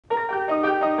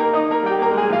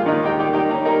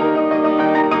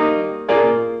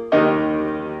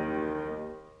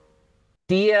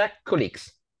Dear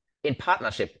colleagues, in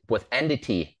partnership with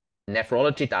NDT,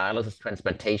 Nephrology, Dialysis,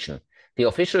 Transplantation, the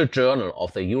official journal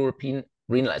of the European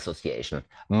Renal Association,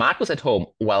 MARKUS HOMe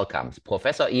welcomes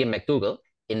Professor Iain Macdougall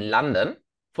in London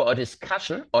for a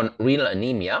discussion on renal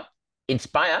anemia,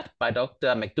 inspired by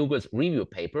Dr. Macdougall's review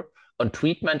paper on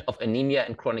treatment of anemia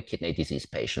in chronic kidney disease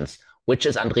patients, which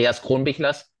is Andreas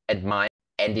Kronbichler's and my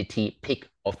NDT pick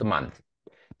of the month.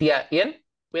 Dear Iain,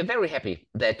 we're very happy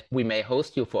that we may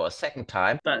host you for a second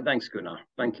time. Thanks, Gunnar.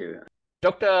 Thank you.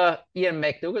 Dr. Iain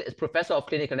Macdougall is Professor of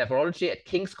Clinical Nephrology at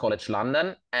King's College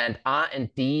London and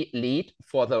R&D lead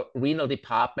for the Renal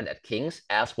Department at King's,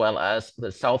 as well as the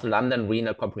South London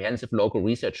Renal Comprehensive Local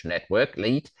Research Network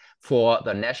lead for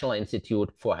the National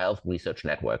Institute for Health Research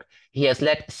Network. He has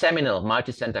led seminal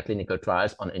multicentre clinical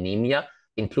trials on anemia,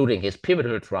 including his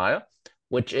PIVOTEL trial,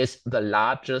 which is the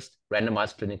largest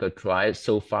randomized clinical trial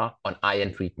so far on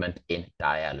iron treatment in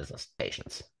dialysis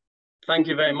patients. Thank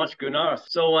you very much, Gunnar.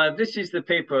 So this is the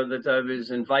paper that I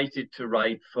was invited to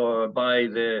write by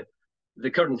the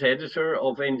current editor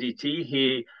of NDT.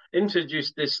 He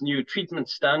introduced this new treatment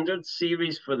standards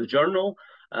series for the journal,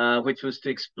 which was to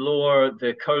explore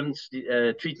the current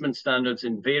treatment standards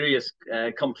in various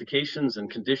complications and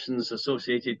conditions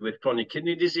associated with chronic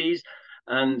kidney disease.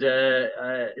 And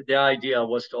the idea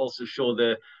was to also show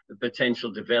the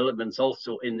potential developments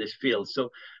also in this field. So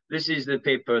this is the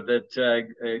paper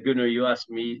that, Gunnar, you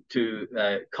asked me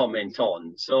to comment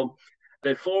on. So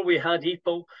before we had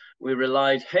EPO, we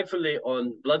relied heavily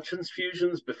on blood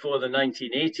transfusions before the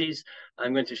 1980s.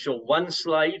 I'm going to show one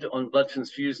slide on blood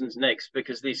transfusions next,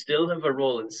 because they still have a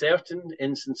role in certain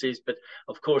instances. But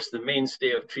of course, the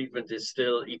mainstay of treatment is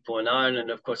still EPO and iron.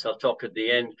 And of course, I'll talk at the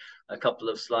end a couple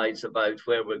of slides about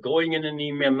where we're going in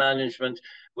anemia management,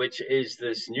 which is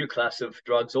this new class of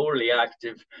drugs, orally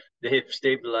active, the HIF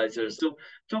stabilizers. So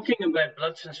talking about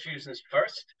blood transfusions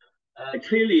first,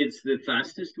 clearly it's the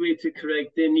fastest way to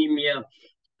correct anemia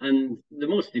and the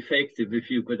most effective if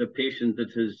you've got a patient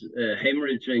that has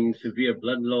hemorrhaging, severe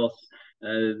blood loss,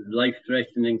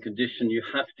 life-threatening condition. You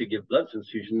have to give blood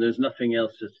transfusion. There's nothing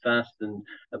else as fast and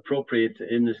appropriate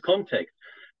in this context.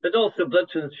 But also blood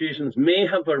transfusions may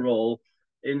have a role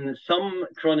in some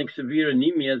chronic severe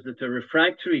anemias that are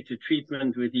refractory to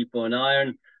treatment with EPO and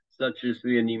iron, such as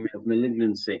the anemia of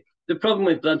malignancy. The problem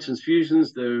with blood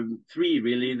transfusions, there are three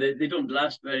really. They don't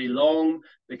last very long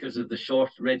because of the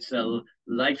short red cell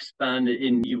lifespan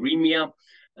in uremia.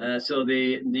 So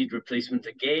they need replacement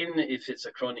again if it's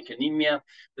a chronic anemia.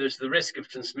 There's the risk of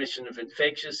transmission of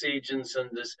infectious agents, and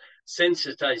there's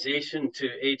sensitization to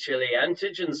HLA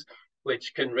antigens,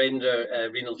 which can render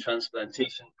renal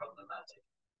transplantation problematic.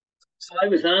 So I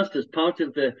was asked, as part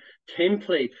of the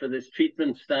template for this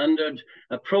treatment standard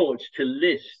approach, to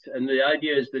list, and the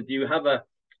idea is that you have a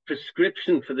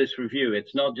prescription for this review.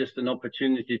 It's not just an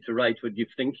opportunity to write what you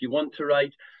think you want to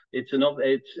write. It's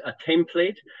a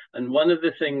template, and one of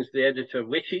the things the editor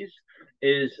wishes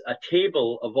is a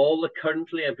table of all the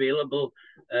currently available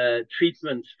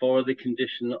treatments for the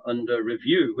condition under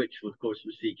review, which of course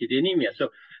was CKD anemia. So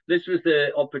this was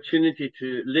the opportunity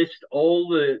to list all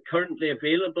the currently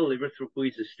available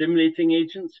erythropoiesis stimulating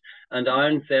agents and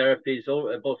iron therapies,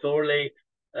 both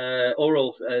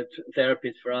oral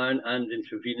therapies for iron and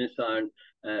intravenous iron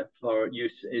for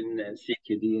use in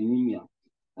CKD anemia.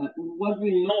 What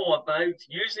we know about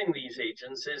using these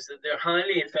agents is that they're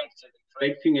highly effective in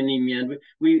correcting anemia. And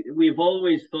we've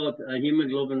always thought a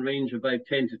hemoglobin range about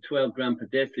 10 to 12 grams per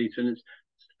deciliter, and it's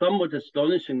somewhat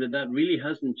astonishing that that really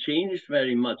hasn't changed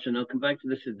very much. And I'll come back to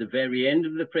this at the very end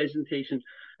of the presentation,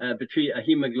 between a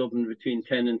hemoglobin between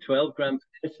 10 and 12 grams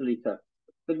per deciliter.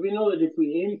 But we know that if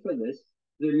we aim for this,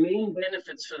 the main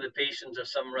benefits for the patient are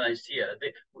summarized here.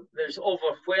 There's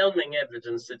overwhelming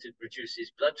evidence that it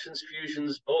reduces blood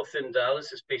transfusions, both in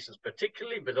dialysis patients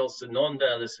particularly, but also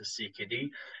non-dialysis CKD.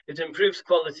 It improves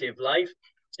quality of life,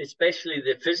 especially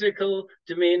the physical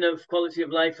domain of quality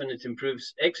of life, and it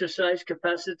improves exercise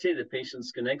capacity. The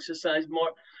patients can exercise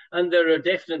more. And there are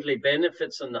definitely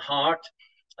benefits on the heart,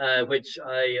 which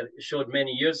I showed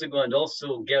many years ago, and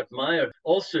also Gert Meyer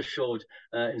also showed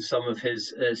in some of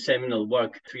his seminal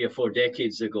work 3 or 4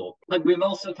 decades ago. But we've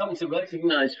also come to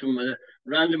recognize from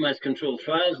randomized controlled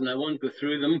trials, and I won't go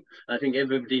through them, I think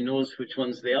everybody knows which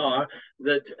ones they are,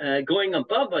 that going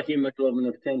above a hemoglobin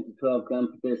of 10 to 12 grams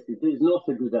per deciliter is not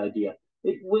a good idea.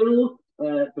 It will,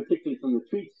 particularly from the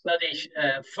TREAT study,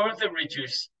 further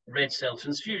reduce red cell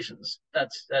transfusions.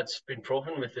 That's been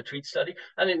proven with the TREAT study,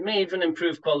 and it may even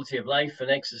improve quality of life and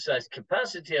exercise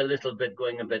capacity a little bit,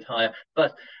 going a bit higher,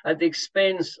 but at the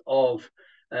expense of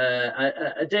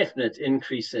a definite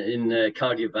increase in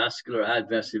cardiovascular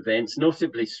adverse events,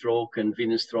 notably stroke and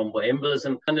venous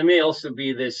thromboembolism. And there may also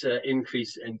be this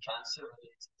increase in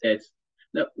cancer-related deaths.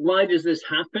 Now, why does this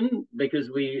happen?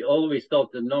 Because we always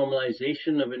thought that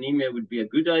normalization of anemia would be a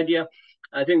good idea.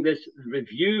 I think this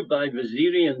review by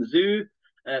Vaziri and Zhu,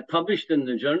 published in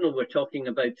the journal we're talking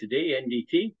about today,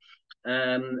 NDT,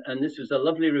 and this was a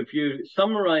lovely review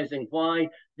summarizing why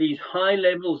these high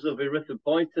levels of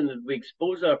erythropoietin that we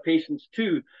expose our patients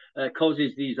to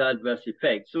causes these adverse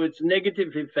effects. So it's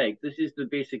negative effect. This is the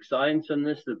basic science on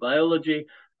this, the biology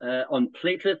on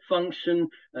platelet function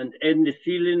and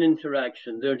endothelial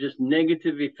interaction. They're just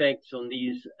negative effects on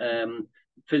these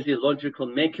physiological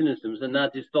mechanisms, and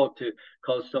that is thought to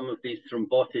cause some of these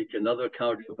thrombotic and other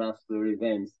cardiovascular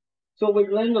events. So we've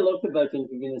learned a lot about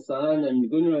intravenous iron, and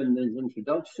Gunnar in his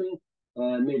introduction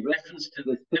made reference to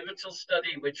this PIVOTEL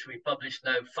study, which we published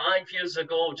now 5 years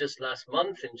ago, just last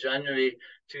month in January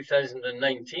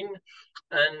 2019.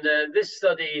 And this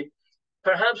study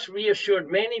perhaps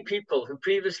reassured many people who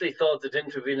previously thought that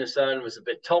intravenous iron was a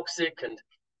bit toxic and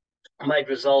might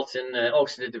result in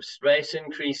oxidative stress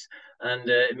increase and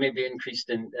maybe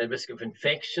increased in risk of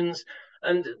infections.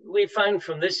 And we found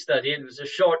from this study, it was a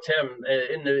short term,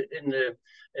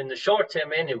 in the short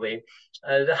term anyway,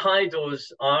 the high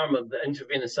dose arm of the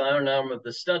intravenous iron arm of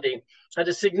the study had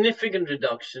a significant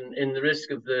reduction in the risk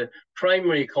of the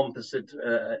primary composite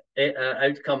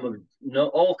outcome of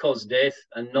all-cause death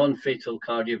and non-fatal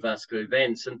cardiovascular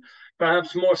events. And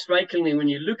perhaps more strikingly, when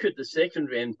you look at the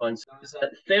secondary endpoints, there was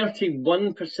a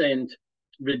 31%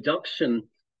 reduction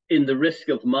in the risk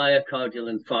of myocardial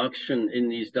infarction in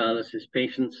these dialysis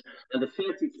patients, and a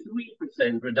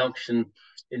 33% reduction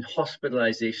in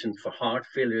hospitalization for heart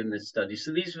failure in this study.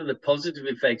 So these were the positive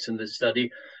effects in this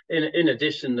study. In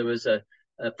addition, there was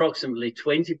approximately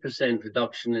 20%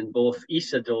 reduction in both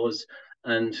ESA dose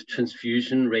and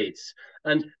transfusion rates.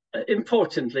 And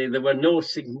importantly, there were no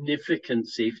significant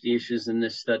safety issues in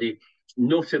this study,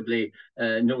 notably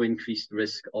no increased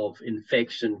risk of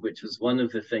infection, which was one of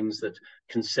the things that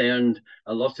concerned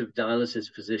a lot of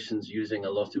dialysis physicians using a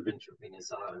lot of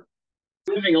intravenous iron.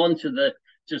 Moving on to the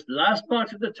just last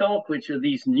part of the talk, which are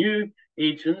these new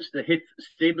agents, the HIF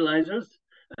stabilizers,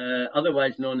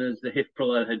 otherwise known as the HIF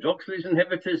prolyl hydroxylase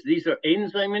inhibitors. These are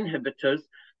enzyme inhibitors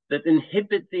that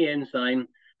inhibit the enzyme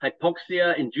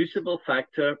hypoxia-inducible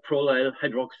factor prolyl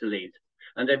hydroxylase.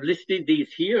 And I've listed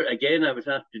these here. Again, I was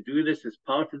asked to do this as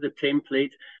part of the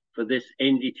template for this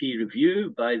NDT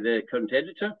review by the current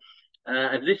editor.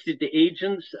 I've listed the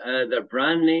agents, their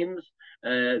brand names,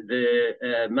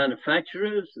 the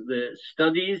manufacturers, the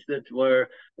studies that were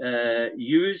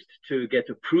used to get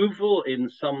approval in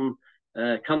some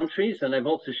countries, and I've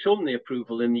also shown the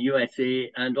approval in the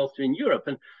USA and also in Europe.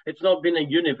 And it's not been a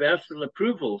universal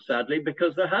approval, sadly,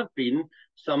 because there have been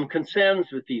some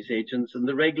concerns with these agents, and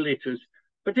the regulators,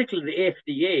 particularly the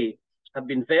FDA, have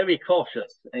been very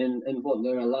cautious in what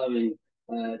they're allowing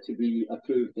to be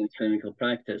approved in clinical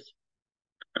practice.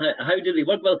 How do they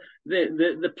work? Well,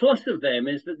 the plus of them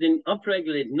is that they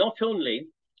upregulate not only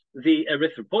the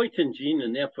erythropoietin gene,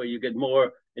 and therefore you get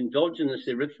more endogenous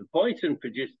erythropoietin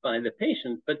produced by the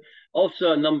patient, but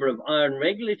also a number of iron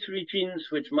regulatory genes,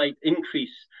 which might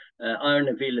increase iron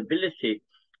availability.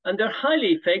 And they're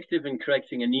highly effective in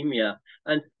correcting anemia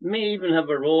and may even have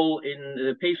a role in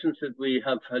the patients that we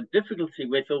have had difficulty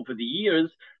with over the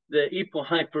years, the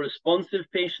EPO-hyperresponsive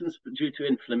patients due to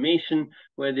inflammation,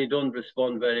 where they don't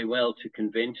respond very well to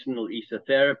conventional ESA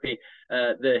therapy.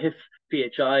 The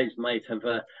HIF-PHIs might have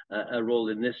a role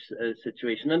in this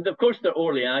situation. And of course, they're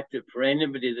orally active for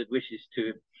anybody that wishes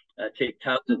to take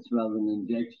tablets rather than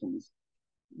injections.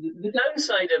 The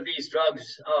downside of these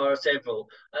drugs are several.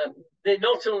 They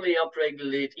not only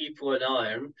upregulate EPO and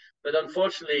iron, but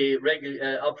unfortunately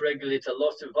upregulate a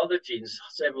lot of other genes,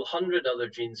 several hundred other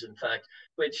genes, in fact,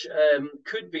 which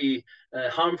could be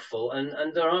harmful.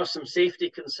 And there are some safety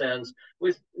concerns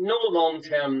with no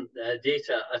long-term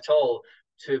data at all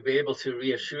to be able to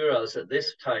reassure us at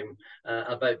this time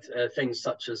about things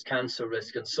such as cancer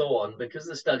risk and so on, because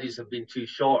the studies have been too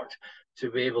short to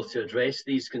be able to address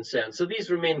these concerns. So these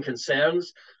remain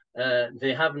concerns.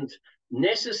 They haven't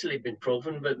necessarily been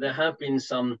proven, but there have been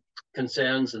some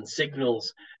concerns and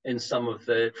signals in some of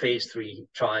the phase 3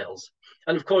 trials.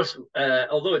 And of course,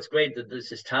 although it's great that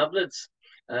this is tablets,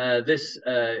 this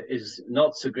is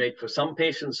not so great for some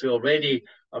patients who already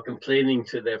are complaining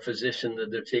to their physician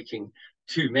that they're taking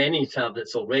too many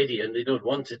tablets already, and they don't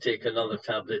want to take another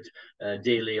tablet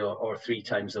daily or 3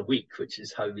 times a week, which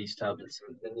is how these tablets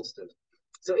are administered.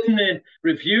 So in the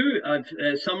review, I've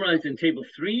summarized in table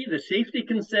 3 the safety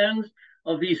concerns.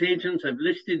 of these agents. I've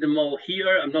listed them all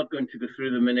here. I'm not going to go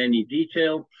through them in any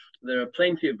detail. There are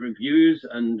plenty of reviews,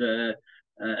 and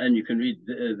you can read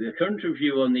the current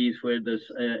review on these, where there's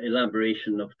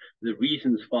elaboration of the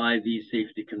reasons why these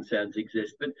safety concerns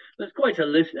exist. But there's quite a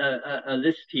list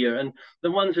here, and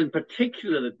the ones in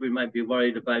particular that we might be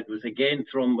worried about was, again,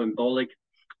 thromboembolic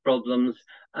problems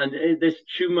and this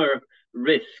tumor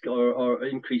risk or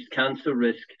increased cancer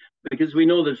risk, because we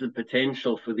know there's a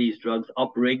potential for these drugs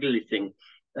upregulating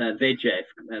VEGF,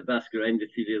 vascular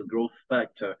endothelial growth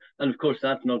factor. And of course,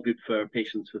 that's not good for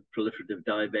patients with proliferative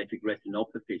diabetic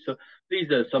retinopathy. So these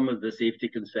are some of the safety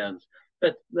concerns.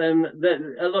 But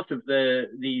a lot of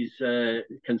these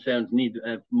concerns need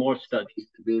more studies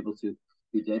to be able to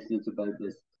be definite about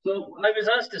this. So I was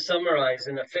asked to summarize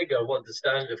in a figure what the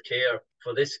standard of care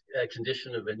for this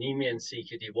condition of anemia and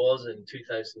CKD was in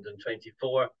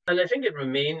 2024. And I think it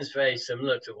remains very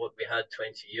similar to what we had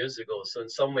 20 years ago. So in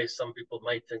some ways, some people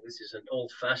might think this is an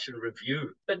old-fashioned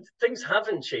review, but things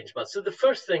haven't changed much. So the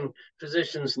first thing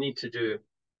physicians need to do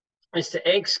is to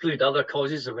exclude other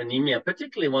causes of anemia,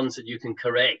 particularly ones that you can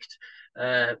correct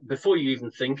before you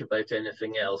even think about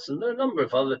anything else. And there are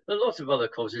a lot of other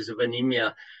causes of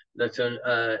anemia that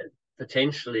are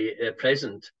potentially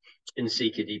present in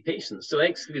CKD patients. So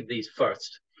exclude these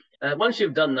first. Once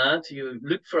you've done that, you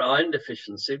look for iron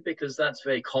deficiency, because that's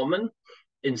very common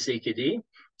in CKD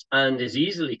and is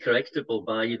easily correctable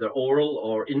by either oral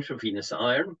or intravenous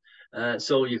iron.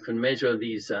 So you can measure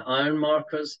these iron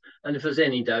markers, and if there's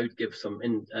any doubt, give some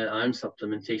iron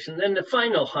supplementation. Then the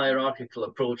final hierarchical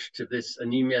approach to this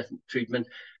anemia treatment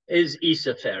is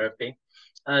ESA therapy.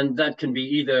 And that can be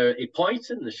either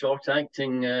epoetin, the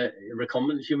short-acting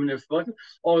recombinant human erythropoietin,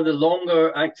 or the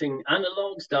longer-acting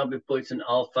analogues, darbepoetin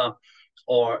alpha,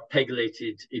 or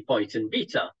pegylated epoetin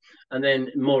beta. And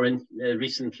then more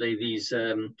recently, these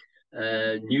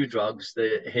new drugs,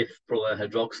 the HIF-prolyl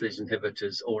hydroxylase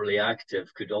inhibitors, orally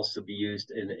active, could also be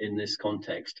used in this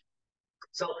context.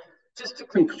 So just to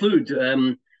conclude,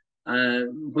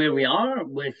 where we are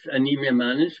with anemia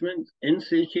management in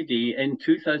CKD in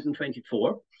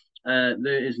 2024,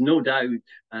 there is no doubt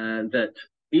that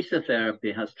ESA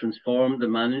therapy has transformed the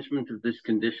management of this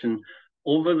condition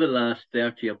over the last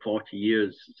 30 or 40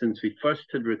 years, since we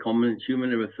first had recombinant human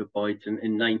erythropoietin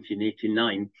in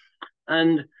 1989.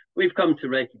 And we've come to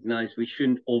recognize we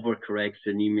shouldn't overcorrect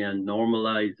anemia and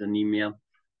normalize anemia,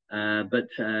 but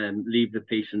leave the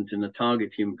patient in a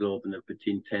target hemoglobin of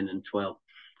between 10 and 12.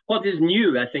 What is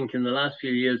new, I think, in the last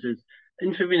few years is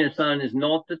intravenous iron is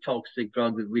not the toxic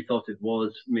drug that we thought it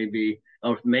was, maybe,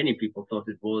 or many people thought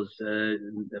it was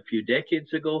a few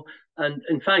decades ago. And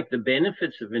in fact, the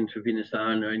benefits of intravenous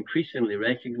iron are increasingly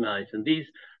recognized. And these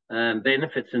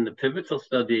benefits in the pivotal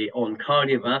study on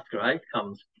cardiovascular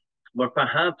outcomes were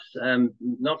perhaps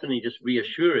not only just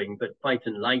reassuring, but quite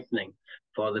enlightening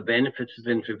for the benefits of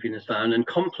intravenous iron, and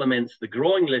complements the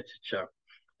growing literature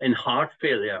in heart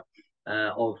failure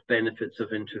of benefits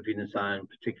of intravenous iron,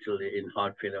 particularly in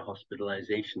heart failure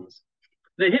hospitalizations.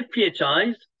 The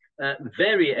HIF-PHIs,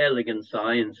 very elegant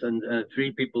science, and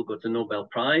 3 people got the Nobel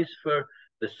Prize for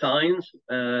the science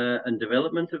and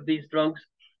development of these drugs.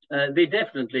 They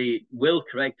definitely will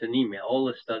correct anemia. All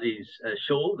the studies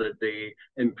show that they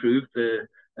improve the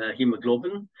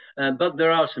hemoglobin, but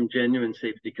there are some genuine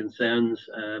safety concerns,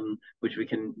 which we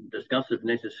can discuss if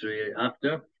necessary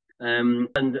after.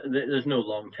 And there's no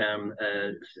long-term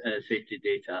safety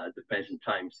data at the present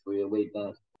time, so we await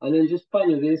that. And then just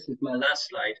finally, this is my last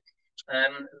slide,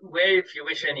 where if you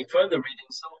wish any further reading.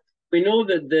 So we know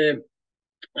that the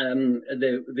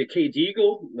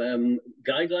KDIGO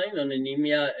guideline on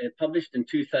anemia published in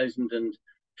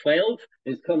 2012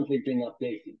 is currently being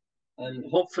updated. And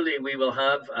hopefully we will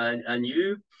have a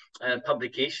new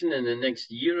publication in the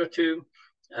next year or two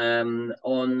on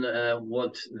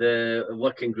what the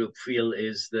working group feel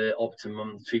is the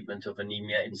optimum treatment of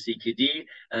anemia in CKD.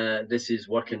 This is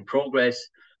work in progress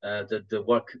that the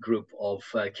work group of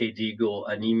KDIGO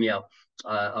anemia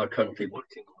are currently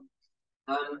working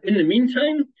on. In the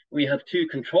meantime, we have 2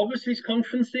 controversies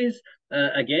conferences,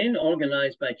 again,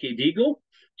 organized by KDIGO,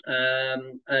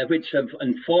 which have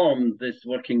informed this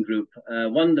working group.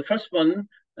 The first one,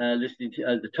 listed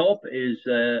at the top, is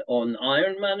on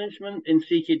iron management in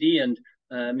CKD, and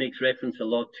makes reference a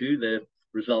lot to the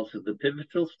results of the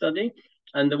pivotal study.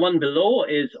 And the one below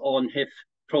is on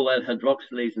HIF-prolyl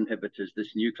hydroxylase inhibitors,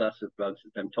 this new class of drugs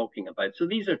that I'm talking about. So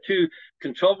these are 2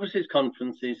 controversies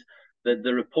conferences that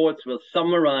the reports will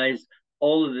summarize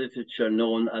all of the literature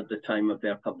known at the time of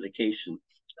their publication.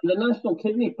 The National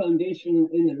Kidney Foundation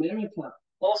in America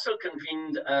also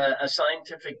convened a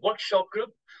scientific workshop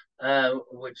group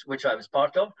which I was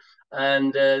part of.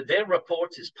 And their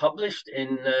report is published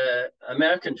in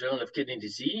American Journal of Kidney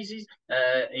Diseases,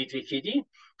 AJKD.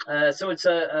 So it's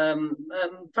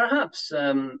perhaps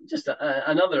just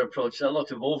another approach, a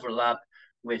lot of overlap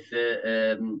with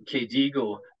the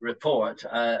KDIGO report,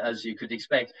 as you could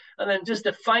expect. And then just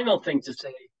the final thing to say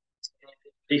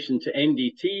in relation to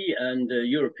NDT and the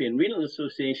European Renal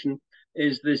Association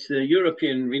is this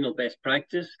European Renal Best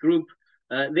Practice Group.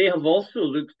 They have also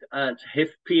looked at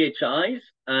HIF-PHIs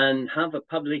and have a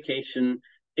publication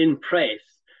in press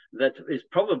that is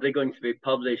probably going to be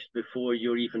published before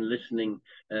you're even listening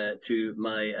to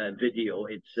my video.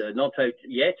 It's not out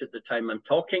yet at the time I'm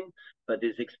talking, but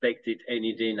is expected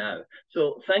any day now.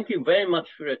 So thank you very much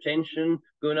for your attention,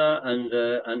 Gunnar and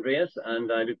Andreas, and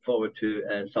I look forward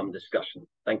to some discussion.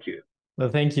 Thank you. Well,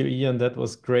 thank you, Iain. That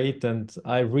was great. And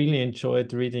I really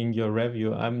enjoyed reading your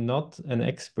review. I'm not an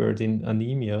expert in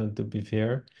anemia, to be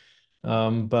fair.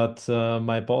 But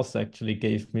my boss actually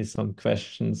gave me some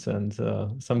questions and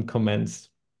some comments.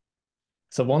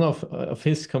 So one of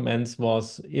his comments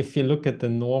was, if you look at the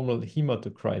normal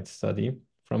hematocrit study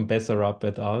from Bessarab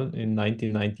et al. In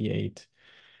 1998,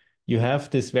 you have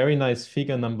this very nice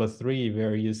figure number 3,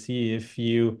 where you see if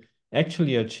you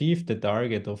actually achieve the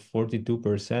target of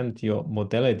 42%, your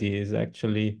mortality is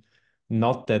actually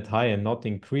not that high and not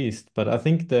increased. But I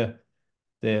think the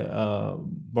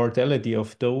mortality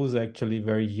of those actually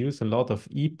where you use a lot of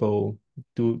EPO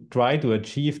to try to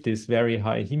achieve this very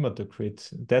high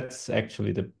hematocrit, that's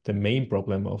actually the main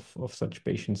problem of such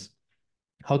patients.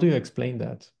 How do you explain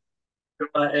that?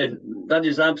 That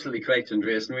is absolutely correct,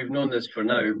 Andreas, and we've known this for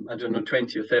now, I don't know,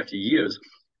 20 or 30 years.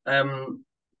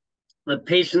 The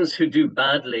patients who do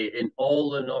badly in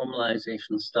all the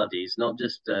normalization studies, not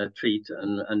just treat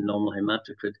and normal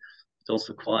hematocrit, but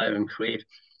also Quire and CREATE,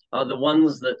 are the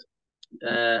ones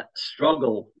that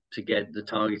struggle to get the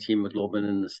target hemoglobin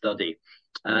in the study.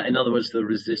 In other words, the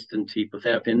resistant to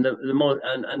therapy. And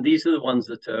these are the ones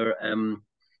that are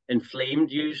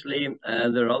inflamed usually.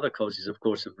 There are other causes, of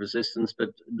course, of resistance, but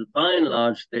by and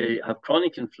large, they have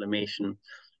chronic inflammation.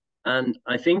 And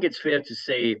I think it's fair to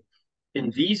say, in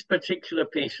these particular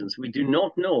patients, we do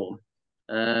not know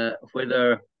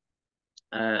whether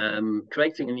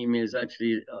correcting anemia is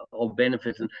actually of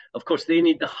benefit. And of course, they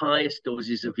need the highest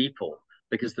doses of EPO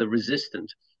because they're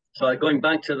resistant. So going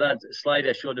back to that slide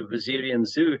I showed of Vaziri and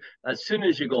Zhu, as soon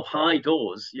as you go high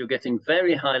dose, you're getting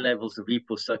very high levels of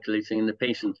EPO circulating in the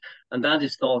patient. And that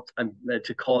is thought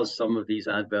to cause some of these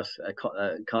adverse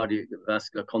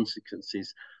cardiovascular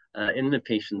consequences in the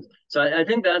patient. So I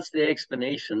think that's the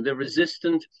explanation. They're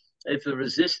resistant. If they're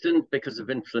resistant because of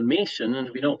inflammation, and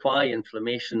we know why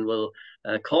inflammation will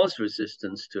cause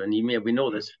resistance to anemia. We know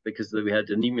this because we had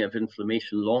anemia of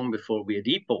inflammation long before we had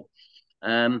EPO.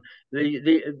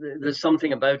 There's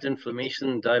something about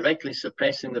inflammation directly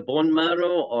suppressing the bone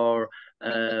marrow or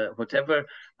whatever,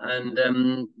 and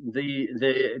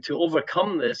to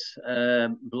overcome this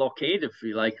blockade, if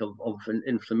you like, of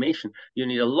inflammation, you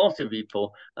need a lot of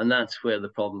EPO, and that's where the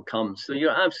problem comes. So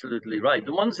you're absolutely right.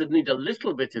 The ones that need a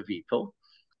little bit of EPO,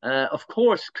 of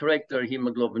course, correct their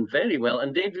hemoglobin very well,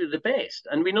 and they do the best.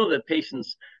 And we know that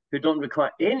patients who don't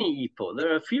require any EPO,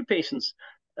 there are a few patients,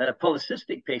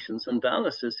 polycystic patients on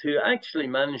dialysis, who actually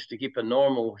manage to keep a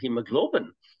normal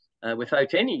hemoglobin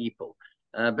without any EPO.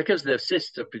 Because their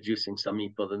cysts are producing some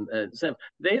EPO,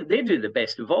 they do the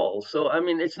best of all. So, I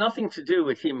mean, it's nothing to do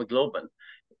with hemoglobin.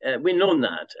 We know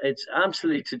that. It's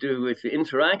absolutely to do with the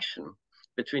interaction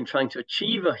between trying to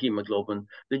achieve a hemoglobin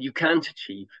that you can't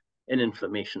achieve in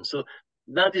inflammation. So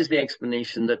that is the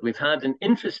explanation that we've had. And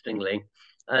interestingly,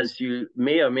 as you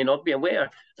may or may not be aware,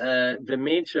 the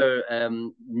major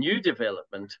new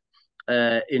development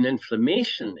in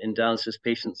inflammation in dialysis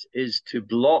patients is to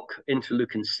block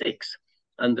interleukin-6.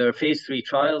 And there are phase 3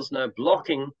 trials now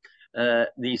blocking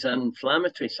these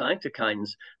inflammatory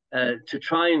cytokines to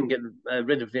try and get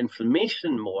rid of the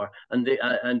inflammation more. And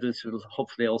this will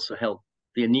hopefully also help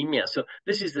the anemia. So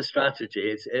this is the strategy.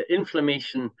 It's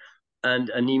inflammation and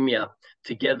anemia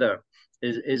together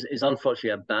is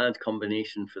unfortunately a bad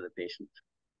combination for the patient.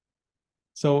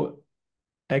 So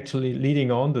actually, leading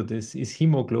on to this, is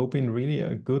hemoglobin really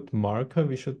a good marker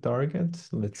we should target?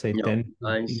 Let's say no, 10.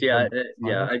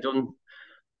 I don't.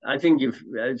 I think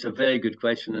it's a very good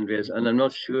question, Andreas, and I'm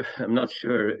not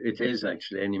sure it is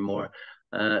actually anymore.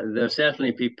 There are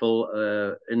certainly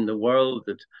people in the world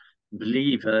that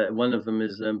believe. One of them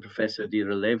is Professor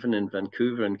Dira Levin in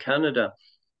Vancouver in Canada,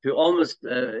 who almost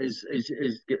is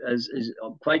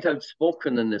quite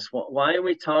outspoken in this. Why are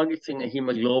we targeting a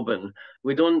hemoglobin?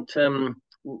 We don't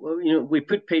we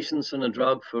put patients on a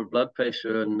drug for blood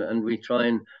pressure, and we try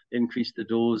and increase the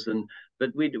dose,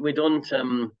 but we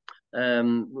don't.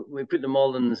 We put them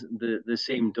all in the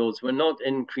same dose. We're not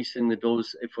increasing the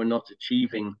dose if we're not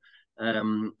achieving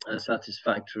a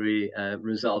satisfactory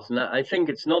result. And I think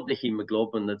it's not the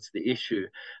hemoglobin that's the issue.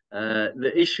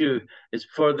 The issue is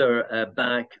further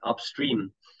back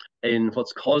upstream in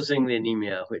what's causing the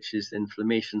anemia, which is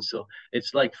inflammation. So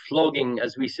it's like flogging,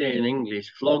 as we say in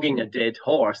English, flogging a dead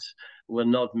horse will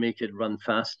not make it run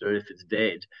faster if it's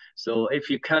dead. So if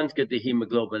you can't get the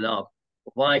hemoglobin up,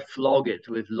 why flog it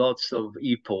with lots of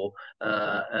EPO?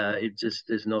 It just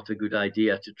is not a good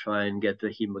idea to try and get the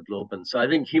hemoglobin. So I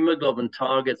think hemoglobin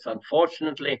targets,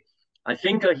 unfortunately, I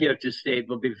think are here to stay. It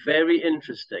will be very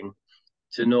interesting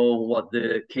to know what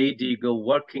the KDIGO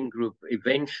working group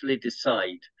eventually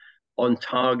decide on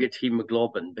target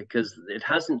hemoglobin, because it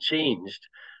hasn't changed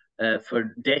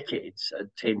for decades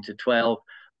at 10 to 12.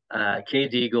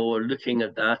 KDIGO are looking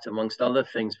at that, amongst other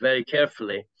things, very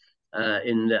carefully.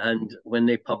 And when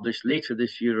they publish later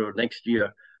this year or next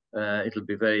year, it'll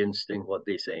be very interesting what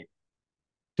they say.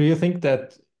 Do you think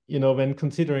that, when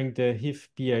considering the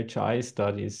HIF-PHI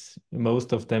studies,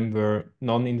 most of them were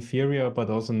non-inferior, but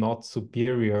also not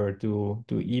superior to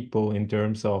EPO in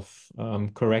terms of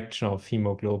correction of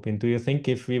hemoglobin? Do you think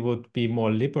if we would be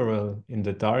more liberal in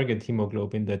the target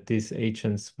hemoglobin, that these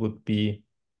agents would be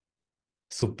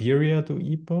superior to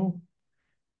EPO?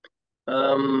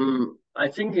 I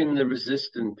think in the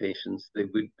resistant patients, they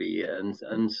would be.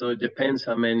 And so it depends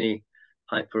how many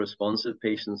hyperresponsive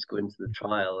patients go into the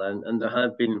trial. And there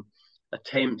have been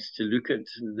attempts to look at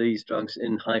these drugs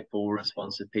in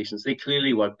hyporesponsive patients. They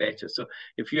clearly work better. So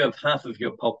if you have half of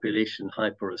your population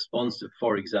hyperresponsive,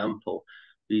 for example,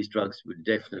 these drugs would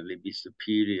definitely be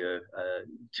superior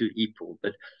to EPO.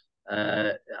 But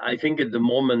I think at the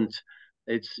moment,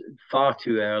 it's far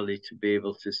too early to be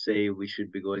able to say we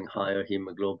should be going higher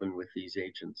hemoglobin with these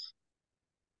agents.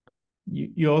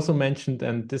 You also mentioned,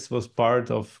 and this was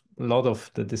part of a lot of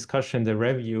the discussion, the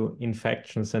review,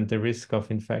 infections and the risk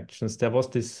of infections. There was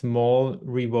this small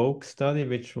REVOKE study,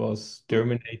 which was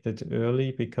terminated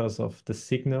early because of the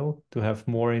signal to have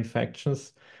more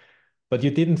infections. But you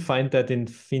didn't find that in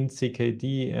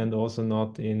FIND-CKD and also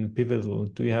not in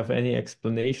PIVOTEL. Do you have any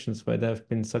explanations why there have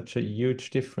been such a huge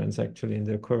difference actually in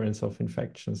the occurrence of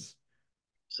infections?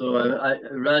 So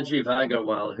Rajiv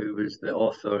Agarwal, who was the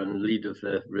author and lead of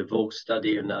the REVOKE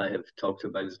study, and I have talked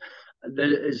about this,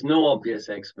 there is no obvious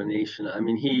explanation. I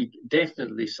mean, he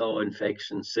definitely saw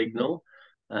infection signal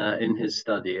in his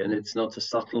study, and it's not a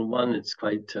subtle one. It's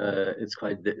quite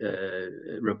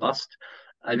robust.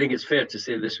 I think it's fair to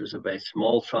say this was a very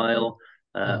small trial,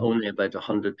 only about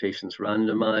 100 patients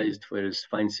randomized, whereas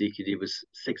FIND-CKD was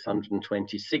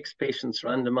 626 patients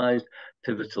randomized.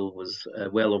 PIVOTEL was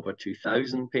well over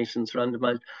 2,000 patients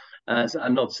randomized. So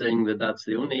I'm not saying that that's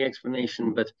the only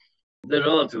explanation, but there are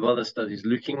a lot of other studies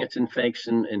looking at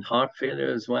infection in heart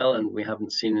failure as well, and we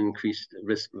haven't seen increased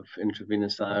risk of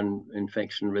intravenous iron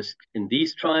infection risk in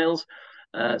these trials.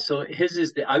 So his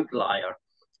is the outlier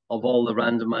of all the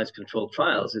randomized controlled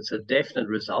trials. It's a definite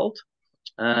result,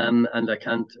 and I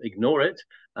can't ignore it.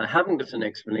 I haven't got an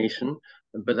explanation,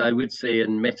 but I would say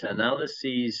in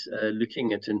meta-analyses,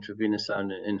 looking at intravenous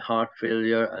iron in heart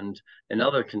failure and in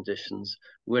other conditions,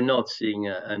 we're not seeing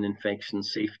an infection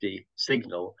safety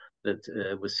signal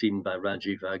that was seen by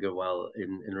Rajiv Agarwal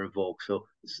in REVOKE. So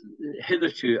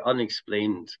hitherto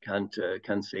unexplained, can't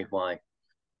say why.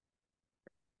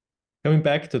 Coming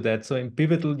back to that, so in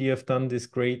PIVOTEL, you have done this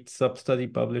great sub-study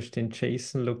published in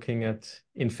JASN looking at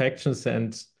infections,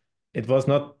 and it was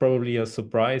not probably a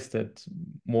surprise that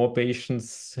more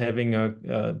patients having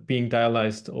being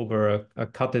dialyzed over a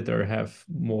catheter have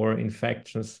more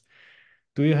infections.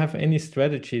 Do you have any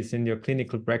strategies in your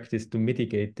clinical practice to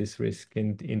mitigate this risk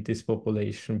in this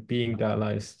population being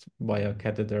dialyzed via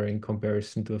catheter in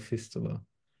comparison to a fistula?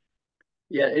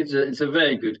 Yeah, it's a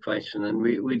very good question, and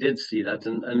we did see that,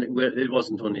 and it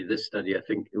wasn't only this study. I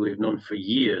think we've known for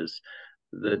years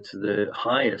that the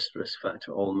highest risk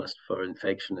factor almost for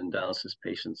infection in dialysis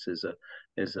patients is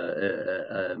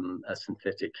a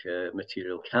synthetic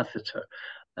material catheter,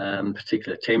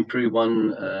 particularly a temporary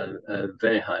one, a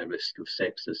very high risk of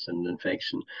sepsis and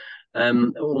infection.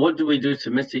 What do we do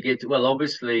to mitigate? Well,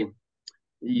 obviously,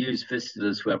 use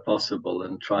fistulas where possible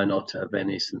and try not to have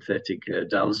any synthetic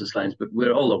dialysis lines, but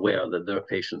we're all aware that there are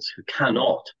patients who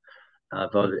cannot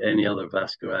have any other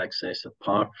vascular access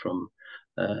apart from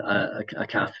a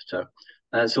catheter.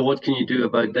 So what can you do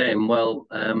about them? Well,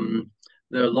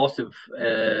 there are a lot of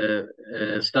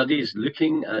studies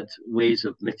looking at ways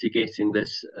of mitigating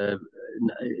this,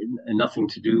 nothing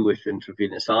to do with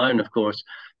intravenous iron, of course.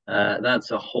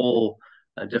 That's a whole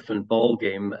different ball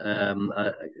game.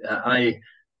 I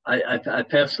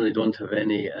personally don't have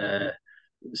any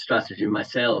strategy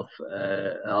myself,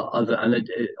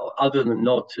 other than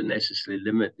not to necessarily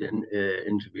limit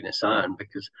intravenous iron,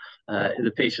 because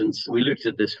the patients, we looked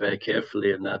at this very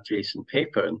carefully in that Jason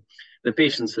paper, and the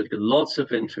patients that got lots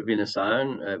of intravenous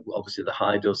iron, obviously the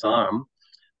high dose arm,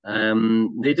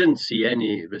 they didn't see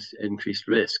any increased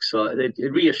risk. So it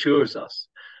reassures us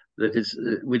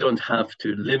that we don't have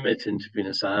to limit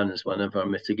intravenous iron as one of our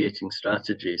mitigating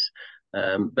strategies.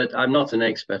 But I'm not an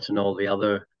expert in all the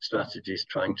other strategies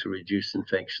trying to reduce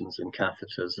infections and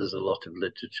catheters. There's a lot of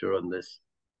literature on this.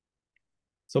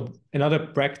 So another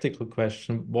practical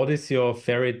question, what is your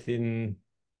ferritin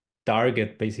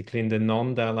target basically in the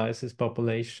non-dialysis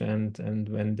population and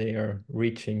when they are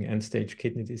reaching end-stage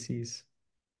kidney disease?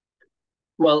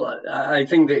 Well, I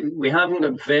think that we haven't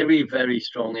got very, very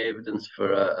strong evidence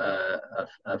for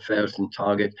a ferritin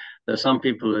target. There are some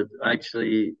people that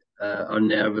actually are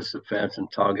nervous of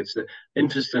ferritin targets.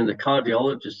 Interestingly, the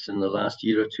cardiologists in the last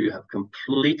year or two have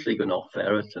completely gone off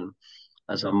ferritin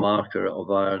as a marker of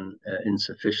iron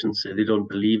insufficiency. They don't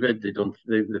believe it.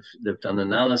 They've done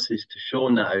analysis to show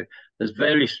now. There's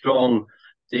very strong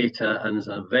data, and there's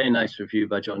a very nice review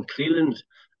by John Cleland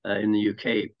in the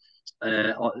UK,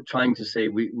 trying to say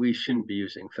we shouldn't be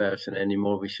using ferritin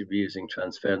anymore. We should be using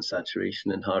transferrin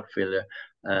saturation in heart failure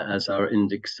as our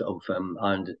index of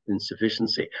iron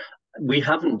insufficiency. We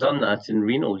haven't done that in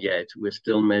renal yet. We're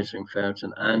still measuring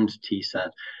ferritin and TSAT.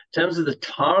 In terms of the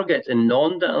target in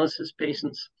non-dialysis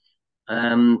patients,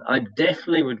 I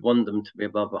definitely would want them to be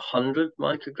above 100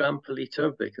 microgram per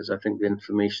litre, because I think the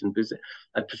inflammation visit.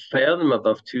 I prefer them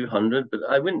above 200, but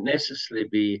I wouldn't necessarily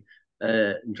be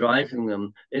driving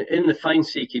them. In the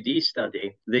FIND-CKD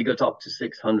study, they got up to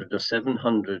 600 or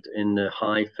 700 in the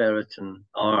high ferritin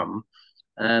arm.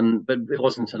 But it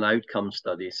wasn't an outcome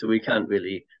study, so we can't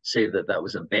really say that that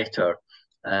was a better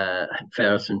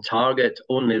ferritin target,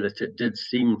 only that it did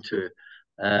seem to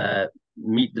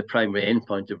meet the primary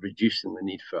endpoint of reducing the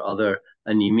need for other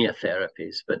anemia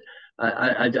therapies. But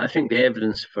I think the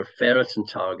evidence for ferritin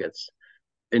targets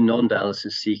in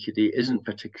non-dialysis CKD isn't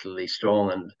particularly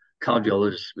strong, and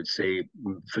cardiologists would say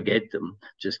forget them,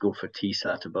 just go for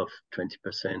TSAT above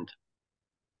 20%.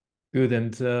 Good.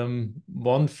 And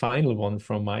one final one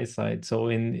from my side. So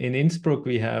in Innsbruck,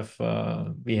 we have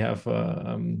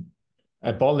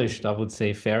abolished, I would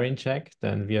say, FerInject,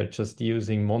 and we are just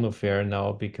using monofer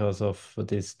now because of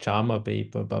this JAMA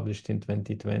paper published in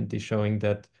 2020 showing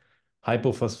that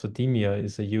hypophosphatemia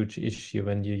is a huge issue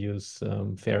when you use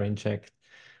FerInject.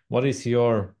 What is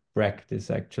your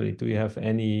practice actually? Do you have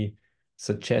any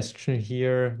suggestion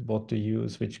here? What to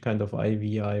use? Which kind of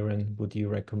IV iron would you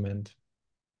recommend?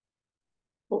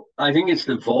 Well, I think it's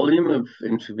the volume of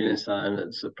intravenous iron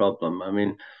that's the problem. I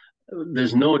mean,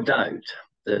 there's no doubt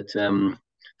that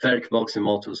ferric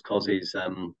carboxymaltose causes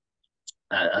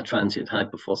a transient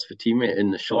hypophosphatemia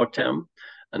in the short term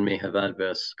and may have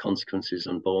adverse consequences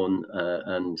on bone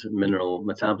and mineral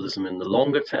metabolism in the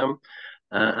longer term.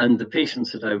 And the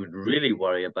patients that I would really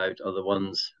worry about are the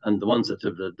ones that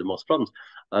have the most problems,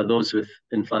 are those with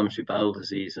inflammatory bowel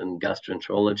disease and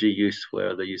gastroenterology use,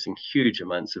 where they're using huge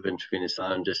amounts of intravenous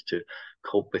iron just to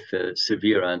cope with the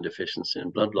severe iron deficiency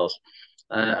and blood loss.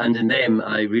 And in them,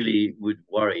 I really would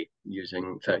worry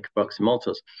using ferric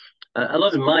carboxymaltose. A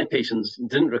lot of my patients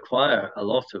didn't require a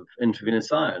lot of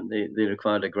intravenous iron. They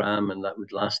required 1 gram, and that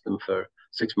would last them for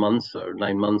 6 months or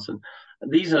 9 months. And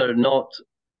these are not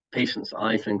patients,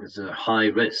 I think, is a high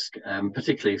risk,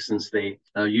 particularly since they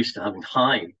are used to having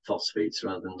high phosphates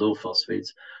rather than low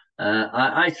phosphates.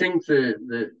 I think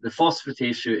the phosphate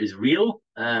issue is real.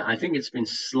 I think it's been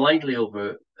slightly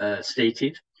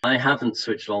overstated. I haven't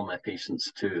switched all my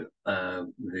patients to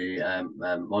the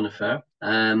monofer.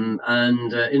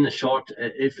 And in the short,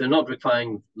 if they're not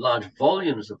requiring large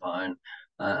volumes of iron,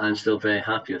 I'm still very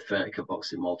happy with ferric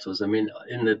carboxymaltose. I mean,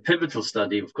 in the pivotal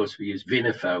study, of course, we use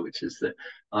Venofer, which is the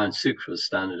iron sucrose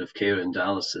standard of care in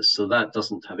dialysis. So that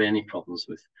doesn't have any problems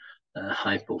with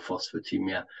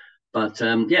hypophosphatemia. But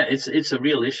yeah, it's a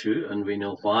real issue, and we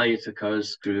know why it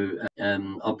occurs through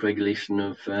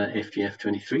upregulation of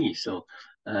FGF23. So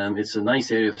it's a nice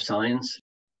area of science.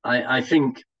 I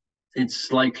think it's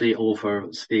slightly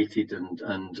overstated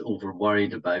and over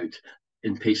worried about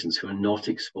in patients who are not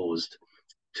exposed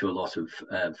to a lot of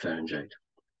FerInject.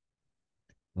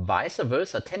 vice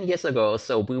versa. 10 years ago,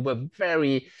 so we were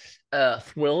very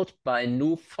thrilled by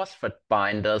new phosphate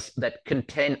binders that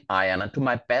contain iron. And to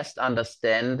my best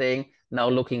understanding, now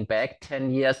looking back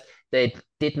 10 years, they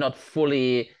did not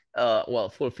fully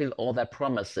fulfill all their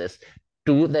promises.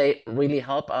 Do they really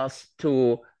help us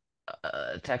to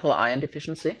tackle iron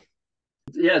deficiency?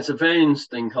 Yeah, it's a very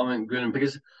interesting comment, Gunnar,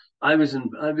 because I was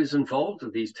involved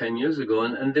with these 10 years ago,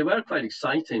 and they were quite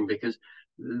exciting because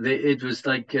it was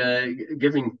like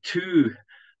giving two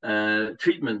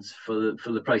treatments for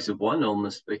the price of one,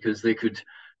 almost, because they could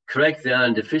correct the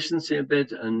iron deficiency a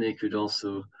bit, and they could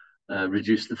also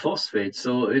reduce the phosphate.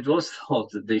 So it was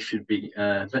thought that they should be.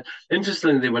 But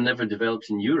interestingly, they were never developed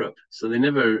in Europe, so they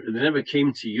never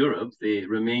came to Europe. They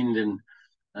remained in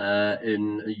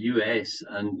US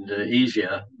and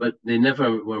Asia, but they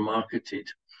never were marketed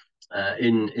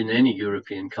in any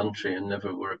European country and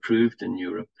never were approved in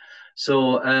Europe.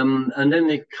 So and then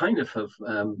they kind of have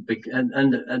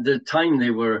and at the time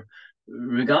they were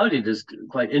regarded as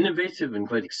quite innovative and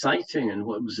quite exciting, and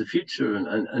what was the future,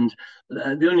 and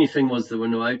the only thing was there were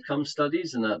no outcome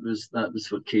studies, and that was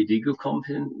what KDIGO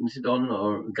commented on,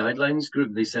 or guidelines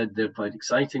group. They said they're quite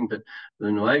exciting, but there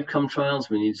are no outcome trials.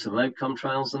 We need some outcome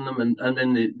trials on them, and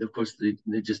then of course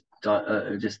they just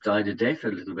died a death a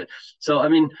little bit. So I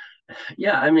mean,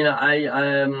 yeah, I mean,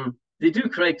 they do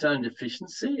correct iron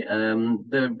deficiency,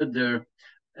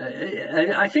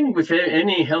 I think with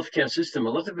any healthcare system, a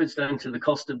lot of it's down to the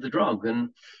cost of the drug, and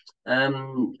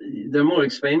they're more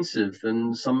expensive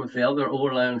than some of the other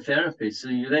oral iron therapies. So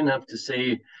you then have to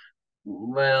say,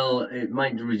 well, it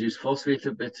might reduce phosphate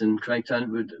a bit and correct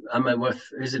iron, but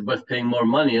is it worth paying more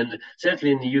money? And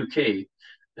certainly in the UK,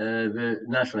 the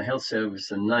National Health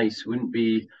Service and NICE wouldn't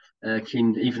be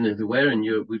keen, even if they were in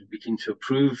Europe, would be keen to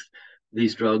approve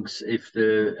these drugs if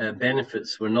the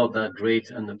benefits were not that great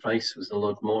and the price was a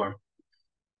lot more.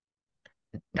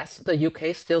 Does the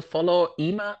UK still follow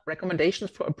EMA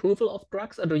recommendations for approval of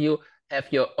drugs, or do you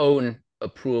have your own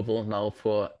approval now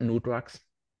for new drugs?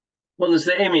 Well, there's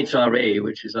the MHRA,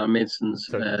 which is our Medicines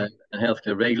and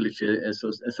Healthcare Regulatory.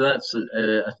 So that's,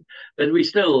 but we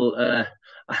still,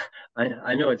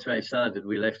 I know it's very sad that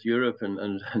we left Europe,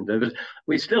 but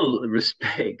we still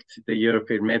respect the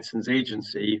European Medicines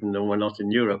Agency, even though we're not in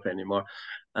Europe anymore.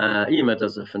 EMA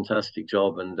does a fantastic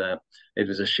job, and it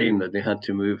was a shame that they had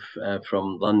to move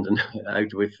from London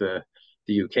out with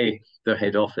the UK, their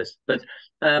head office. But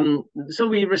so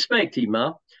we respect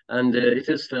EMA, and it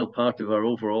is still part of our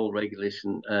overall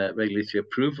regulatory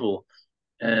approval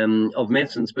of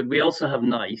medicines. But we also have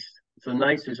NICE. So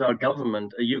NICE is our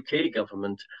government, a UK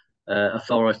government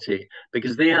authority,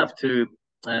 because they have to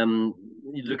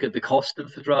look at the cost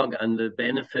of the drug and the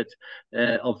benefit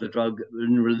of the drug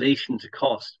in relation to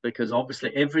cost, because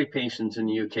obviously every patient in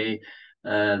the UK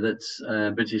that's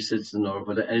a British citizen or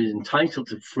whatever is entitled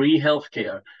to free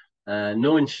healthcare.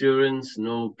 No insurance,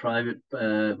 no private.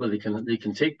 Well, they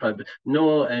can take private.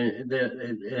 No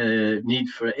need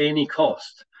for any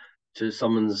cost to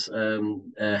someone's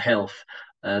health.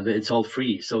 It's all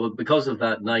free. So because of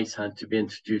that, NICE had to be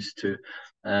introduced to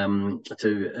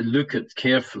look at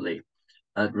carefully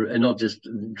at not just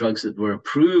drugs that were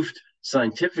approved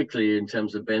scientifically in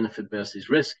terms of benefit versus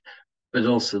risk, but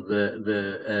also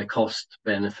the cost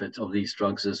benefit of these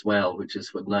drugs as well, which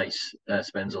is what NICE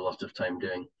spends a lot of time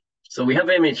doing. So we have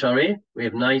MHRA, we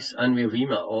have NICE, and we have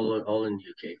EMA, all in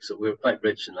the UK. So we're quite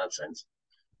rich in that sense.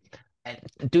 And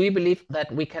do you believe that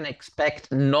we can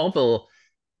expect novel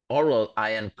oral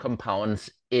iron compounds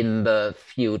in the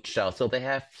future? So there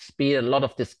has been a lot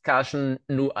of discussion,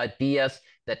 new ideas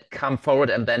that come forward,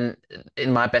 and then,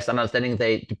 in my best understanding,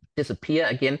 they disappear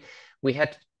again. We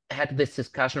had this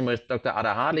discussion with Dr.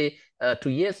 Ada Harley 2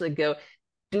 years ago.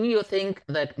 Do you think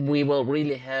that we will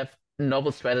really have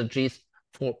novel strategies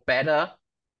for better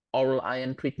oral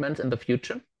iron treatments in the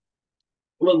future?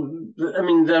 Well, I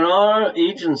mean, there are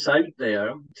agents out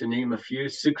there, to name a few: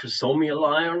 sucrosomial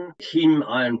iron, heme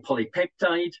iron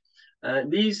polypeptide.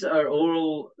 These are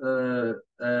oral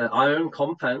iron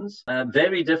compounds,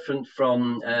 very different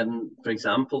from, for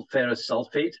example, ferrous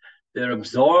sulfate. They're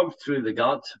absorbed through the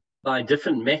gut by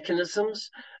different mechanisms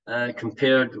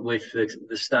compared with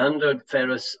the standard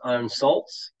ferrous iron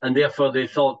salts, and therefore they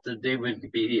thought that they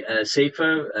would be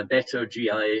safer, a better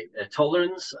GI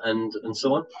tolerance, and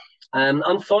so on.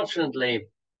 Unfortunately,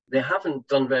 they haven't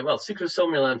done very well.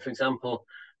 Sucrosomial iron, for example,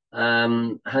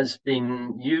 has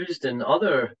been used in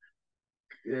other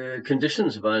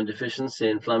conditions of iron deficiency,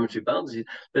 inflammatory bowel disease,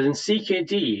 but in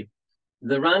CKD,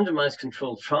 the randomized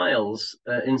controlled trials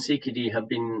in CKD have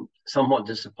been somewhat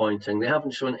disappointing. They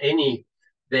haven't shown any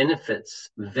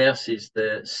benefits versus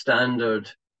the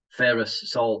standard ferrous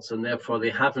salts, and therefore they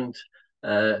haven't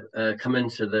come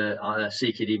into the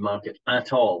CKD market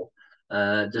at all,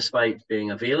 despite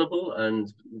being available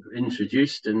and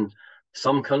introduced in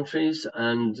some countries,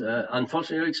 and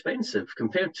unfortunately are expensive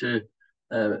compared to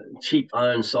cheap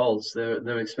iron salts.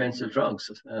 They're expensive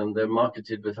drugs, and they're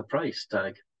marketed with a price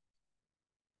tag.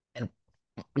 And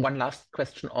one last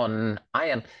question on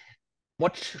iron.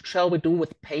 What shall we do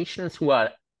with patients who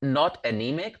are not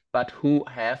anemic, but who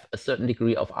have a certain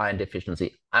degree of iron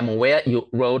deficiency? I'm aware you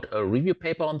wrote a review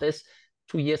paper on this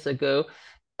 2 years ago.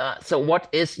 So what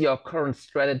is your current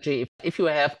strategy if you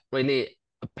have really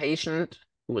a patient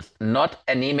who is not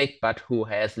anemic, but who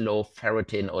has low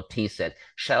ferritin or TSAT?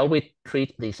 Shall we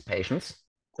treat these patients?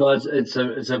 So it's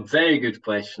a very good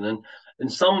question. And in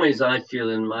some ways, I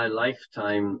feel in my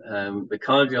lifetime, the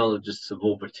cardiologists have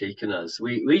overtaken us.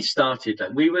 We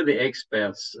were the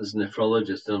experts as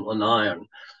nephrologists on iron,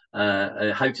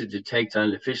 how to detect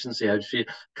iron deficiency, how to treat.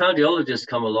 Cardiologists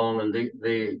come along and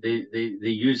they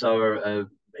use our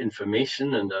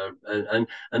information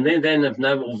and they then have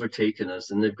now overtaken us,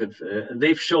 and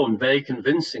they've shown very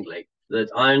convincingly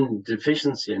that iron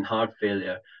deficiency and heart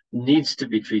failure needs to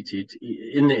be treated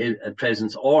in the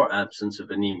presence or absence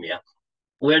of anemia.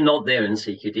 We're not there in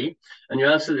CKD, and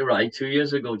you're absolutely right. 2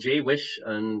 years ago, Jay Wish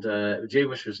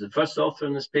was the first author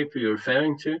in this paper you're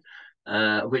referring to,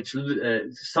 which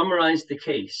summarized the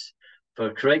case for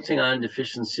correcting iron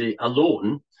deficiency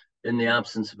alone in the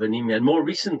absence of anemia. And more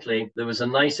recently, there was a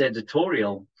nice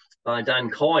editorial by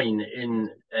Dan Coyne in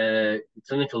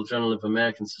Clinical Journal of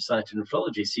American Society of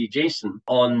Nephrology, C. Jason,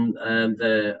 on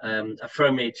the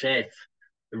AFFIRM-HF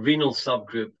renal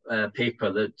subgroup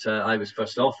paper that I was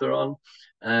first author on,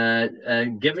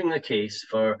 giving the case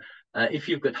for if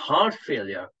you've got heart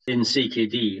failure in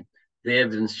CKD, the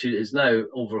evidence is now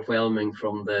overwhelming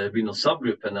from the renal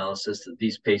subgroup analysis that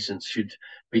these patients should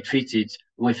be treated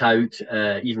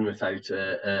even without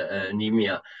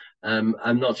anemia.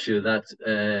 I'm not sure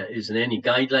that is in any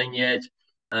guideline yet,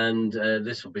 and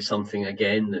this will be something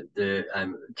again that the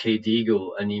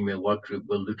KDIGO anemia work group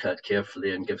will look at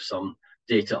carefully and give some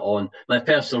data on. My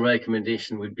personal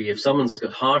recommendation would be if someone's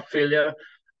got heart failure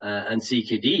and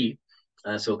CKD,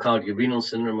 so cardiorenal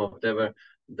syndrome or whatever,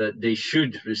 that they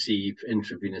should receive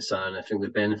intravenous iron. I think the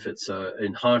benefits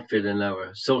in heart failure now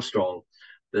are so strong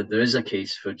that there is a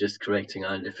case for just correcting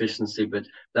iron deficiency, but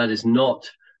that is not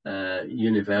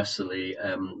universally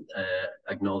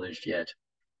acknowledged yet.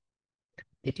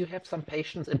 Did you have some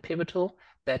patients in PIVOTEL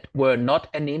that were not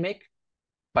anemic,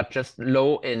 but just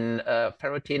low in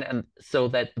ferritin, and so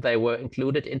that they were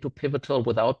included into PIVOTEL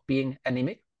without being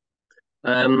anemic?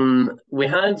 We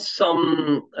had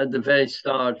some at the very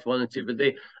start, 1 or 2,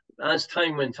 but as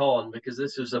time went on, because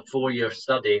this was a 4-year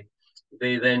study,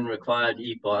 they then required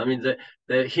EPO. I mean,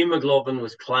 the hemoglobin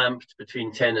was clamped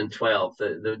between 10 and 12.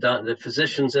 The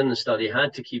physicians in the study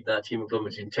had to keep that hemoglobin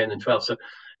between 10 and 12. So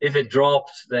if it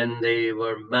dropped, then they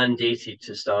were mandated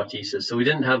to start ESA. So we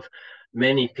didn't have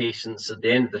many patients at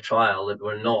the end of the trial that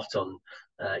were not on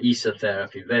ESA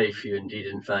therapy, very few indeed,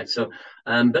 in fact. So,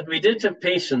 but we did have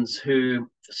patients who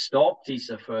stopped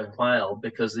ESA for a while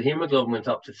because the hemoglobin went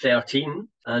up to 13,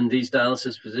 and these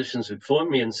dialysis physicians would phone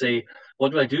me and say,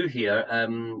 what do I do here?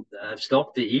 I've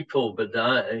stopped the EPO, but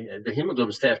the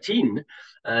hemoglobin is 13.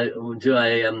 Do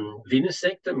I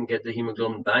venesect them and get the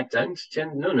hemoglobin back down to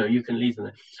 10? No, you can leave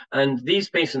them. And these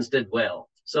patients did well.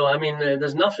 So, I mean,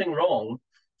 there's nothing wrong.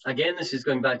 Again, this is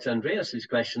going back to Andreas's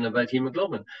question about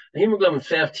hemoglobin. The hemoglobin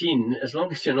 13, as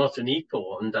long as you're not an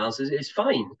EPO on dialysis, is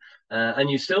fine. And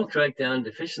you still correct the iron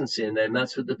deficiency in them.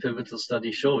 That's what the PIVOTEL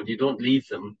study showed. You don't leave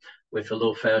them with a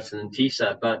low ferritin and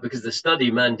TSAT back, because the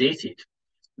study mandated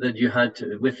that you had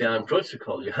to, with the iron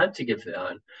protocol, you had to give the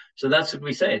iron. So that's what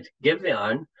we said. Give the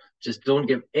iron, just don't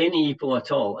give any EPO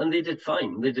at all. And they did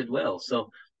fine. They did well.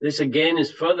 So this, again,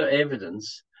 is further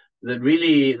evidence that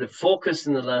really the focus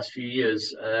in the last few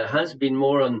years has been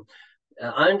more on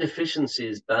iron deficiency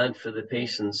is bad for the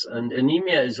patients, and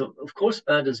anemia is of course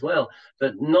bad as well,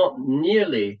 but not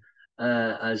nearly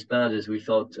as bad as we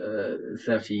thought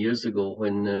 30 years ago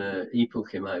when EPO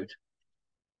came out.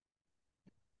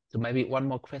 So maybe one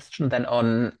more question then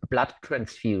on blood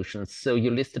transfusions. So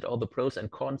you listed all the pros and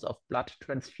cons of blood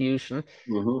transfusion.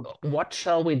 Mm-hmm. What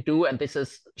shall we do? And this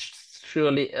is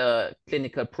surely a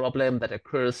clinical problem that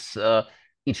occurs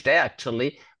each day,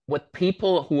 actually, with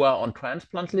people who are on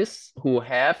transplant lists, who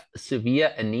have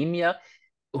severe anemia,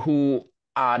 who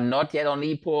are not yet on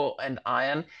EPO and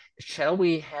iron. Shall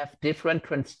we have different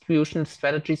transfusion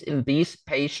strategies in these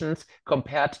patients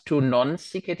compared to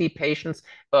non-CKD patients?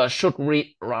 Or should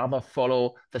we rather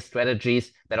follow the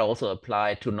strategies that also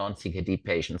apply to non-CKD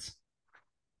patients?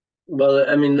 Well,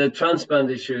 I mean, the transplant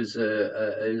issue is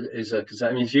because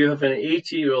I mean, if you have an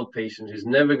 80-year-old patient who's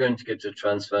never going to get a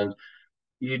transplant,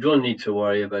 you don't need to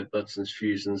worry about blood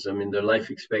transfusions. I mean, their life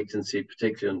expectancy,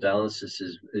 particularly on dialysis,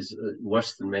 is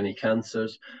worse than many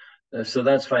cancers. So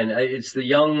that's fine. It's the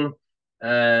young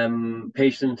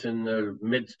patient in their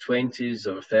mid-20s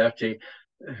or 30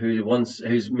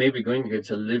 who's maybe going to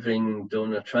get a living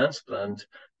donor transplant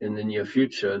in the near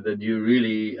future, that you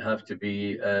really have to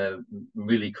be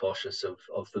really cautious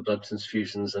of the blood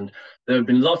transfusions. And there have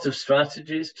been lots of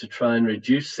strategies to try and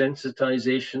reduce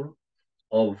sensitization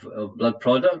of blood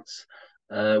products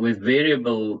with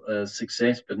variable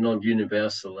success, but not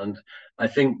universal. And I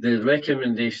think the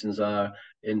recommendations are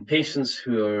in patients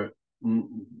who are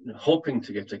hoping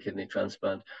to get a kidney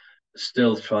transplant,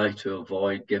 still try to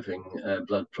avoid giving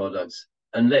blood products,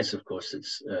 unless, of course,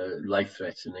 it's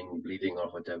life-threatening bleeding or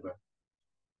whatever.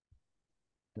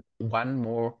 One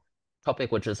more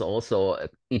topic, which is also a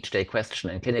each day question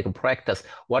in clinical practice,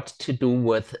 what to do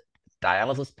with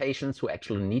dialysis patients who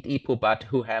actually need EPO, but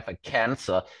who have a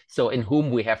cancer. So in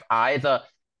whom we have either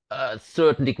a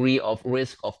certain degree of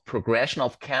risk of progression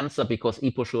of cancer, because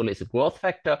EPO surely is a growth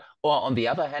factor, or on the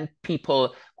other hand,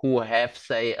 people who have,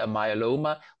 say, a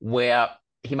myeloma, where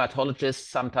hematologists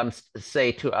sometimes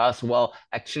say to us, well,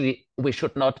 actually, we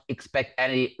should not expect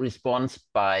any response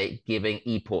by giving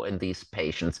EPO in these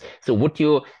patients. So would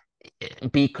you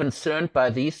be concerned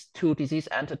by these two disease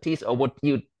entities, or would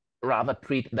you rather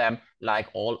treat them like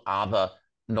all other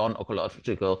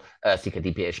non-oncological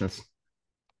CKD patients?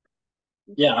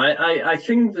 Yeah, I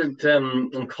think that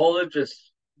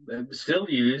oncologists still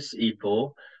use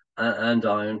EPO and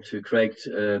iron to correct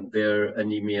their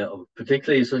anemia,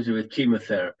 particularly associated with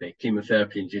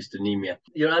chemotherapy-induced anemia.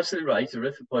 You're absolutely right.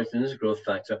 Erythropoietin is a growth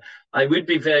factor. I would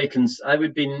be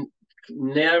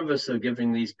nervous of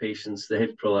giving these patients the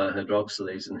HIF-prolyl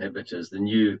hydroxylase inhibitors, the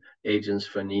new agents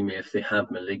for anemia, if they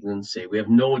have malignancy. We have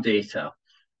no data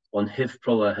on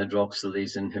HIF-prolyl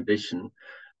hydroxylase inhibition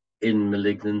in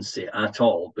malignancy at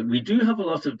all, but we do have a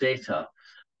lot of data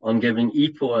on giving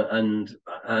EPO and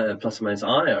plus or minus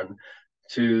iron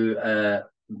to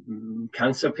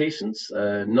cancer patients,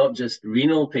 not just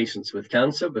renal patients with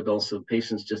cancer, but also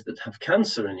patients just that have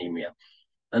cancer anemia.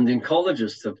 And the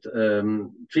oncologists have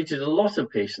treated a lot of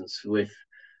patients with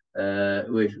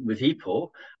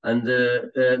EPO, and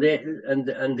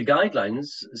the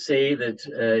guidelines say that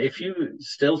if you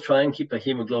still try and keep a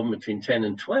hemoglobin between 10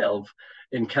 and 12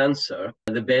 in cancer,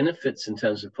 the benefits in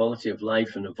terms of quality of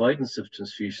life and avoidance of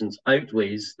transfusions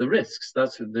outweighs the risks.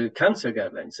 That's what the cancer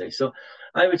guidelines say. So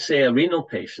I would say a renal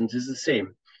patient is the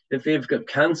same. If they've got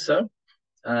cancer,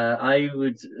 I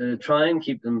would try and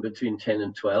keep them between 10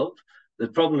 and 12. The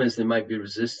problem is they might be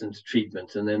resistant to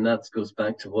treatment. And then that goes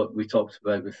back to what we talked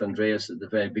about with Andreas at the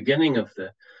very beginning of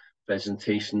the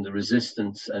presentation, the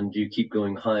resistance, and you keep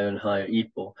going higher and higher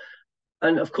EPO.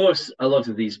 And of course, a lot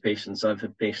of these patients, I've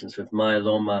had patients with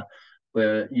myeloma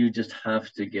where you just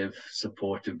have to give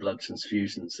supportive blood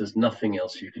transfusions. There's nothing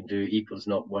else you can do. EPO's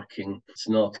not working. It's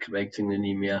not correcting the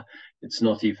anemia. It's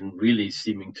not even really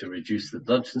seeming to reduce the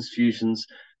blood transfusions.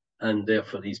 And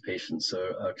therefore, these patients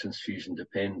are transfusion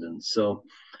dependent. So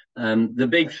the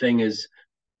big thing is,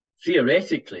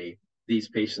 theoretically, these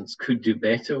patients could do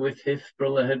better with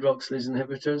HIF-prolyl hydroxylase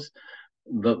inhibitors,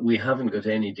 but we haven't got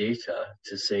any data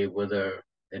to say whether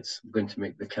it's going to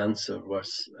make the cancer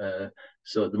worse.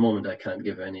 So at the moment, I can't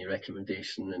give any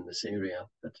recommendation in this area.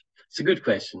 But it's a good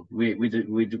question.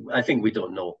 I think we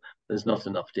don't know. There's not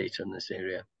enough data in this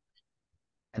area.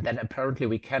 And then apparently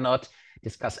we cannot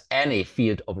discuss any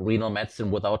field of renal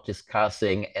medicine without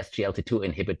discussing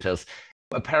SGLT2 inhibitors.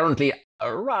 Apparently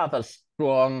a rather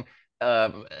strong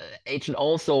agent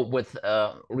also with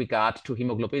regard to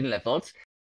hemoglobin levels.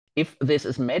 If this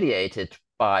is mediated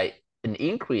by an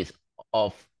increase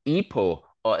of EPO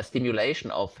or a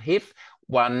stimulation of HIF,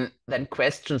 one then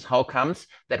questions how comes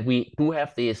that we do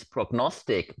have these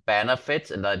prognostic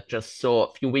benefits. And I just saw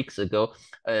a few weeks ago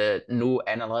a new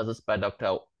analysis by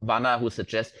Dr. Wanner who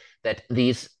suggests that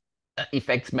these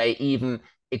effects may even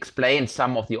explain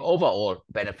some of the overall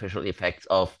beneficial effects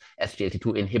of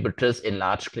SGLT2 inhibitors in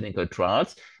large clinical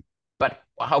trials. But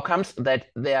how comes that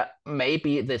there may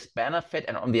be this benefit,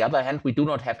 and on the other hand, we do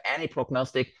not have any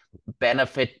prognostic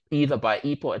benefit either by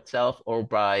EPO itself or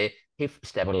by HIF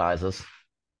stabilizers?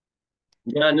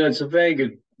 Yeah, no, it's a very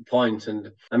good point.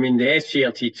 And I mean, the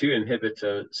SGLT2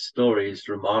 inhibitor story is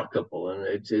remarkable, and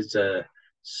it is a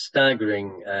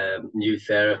staggering new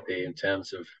therapy in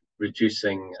terms of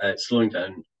reducing, slowing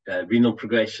down renal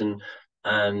progression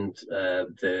and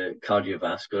the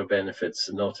cardiovascular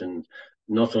benefits, not in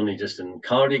not only just in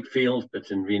cardiac field,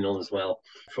 but in renal as well,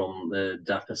 from the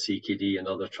DAPA-CKD and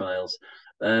other trials.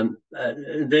 The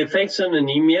effects on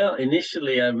anemia,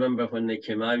 initially, I remember when they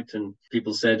came out and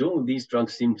people said, oh, these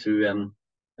drugs seem to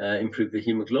improve the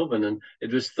hemoglobin. And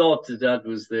it was thought that that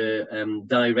was the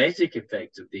diuretic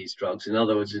effect of these drugs. In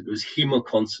other words, it was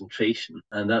hemoconcentration.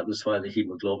 And that was why the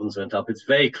hemoglobins went up. It's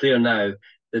very clear now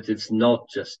that it's not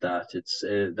just that. It's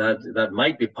that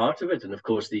might be part of it. And of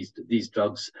course, these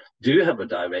drugs do have a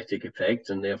diuretic effect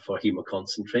and therefore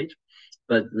hemoconcentrate.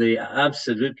 But they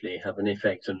absolutely have an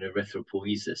effect on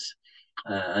erythropoiesis.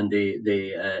 And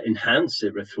they enhance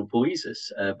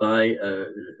erythropoiesis by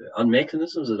on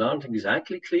mechanisms that aren't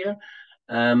exactly clear.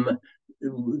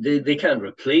 They can't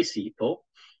replace EPO.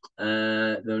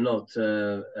 They're not.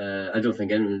 I don't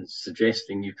think anyone's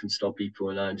suggesting you can stop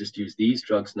EPO now and just use these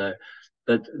drugs now,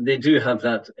 but they do have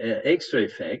that extra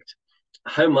effect.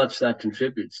 How much that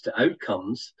contributes to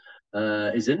outcomes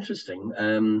is interesting,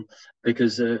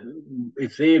 because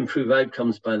if they improve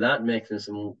outcomes by that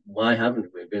mechanism, why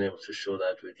haven't we been able to show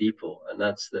that with EPO? And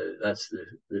that's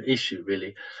the issue,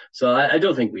 really. So I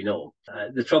don't think we know.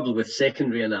 The trouble with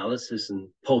secondary analysis and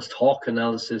post hoc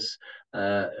analysis,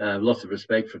 I have lots of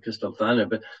respect for Christoph Vanner,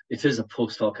 but it is a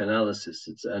post hoc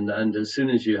analysis. And as soon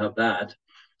as you have that,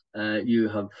 you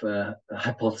have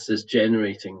hypothesis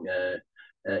generating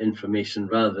information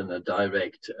rather than a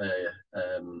direct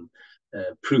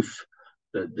proof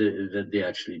that they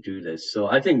actually do this. So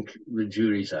I think the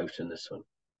jury's out in this one.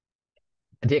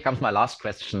 And here comes my last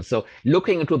question. So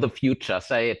looking into the future,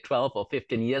 say 12 or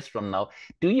 15 years from now,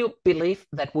 do you believe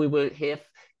that we will have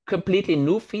completely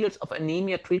new fields of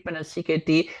anemia treatment and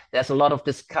CKD? There's a lot of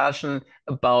discussion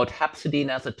about hepcidin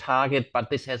as a target,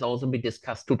 but this has also been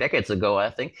discussed 2 decades ago,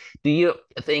 I think. Do you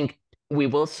think we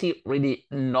will see really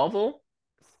novel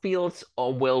fields,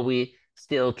 or will we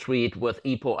still treat with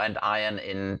EPO and iron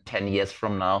in 10 years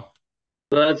from now?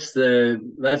 That's the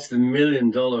 $1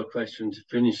 million question to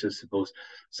finish, I suppose.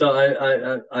 So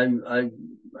I've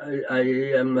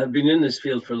been in this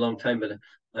field for a long time, but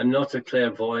I'm not a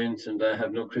clairvoyant and I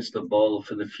have no crystal ball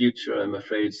for the future, I'm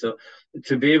afraid. So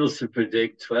to be able to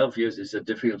predict 12 years is a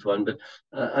difficult one, but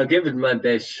I'll give it my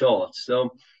best shot.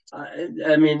 So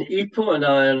I mean, EPO and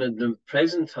iron at the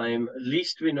present time, at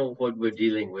least we know what we're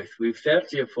dealing with. We've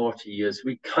 30 or 40 years,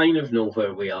 we kind of know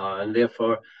where we are, and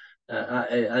therefore,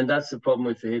 and that's the problem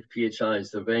with the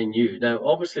HIF-PHIs, they're very new. Now,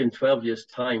 obviously in 12 years'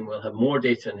 time, we'll have more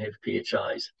data on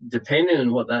HIF-PHIs. Depending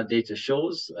on what that data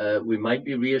shows, we might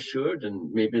be reassured,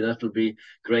 and maybe that'll be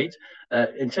great.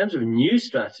 In terms of new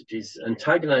strategies,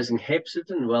 antagonizing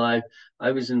hepcidin, well,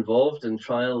 I was involved in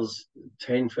trials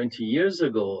 10, 20 years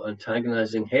ago,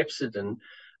 antagonizing hepcidin.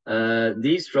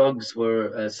 These drugs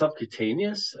were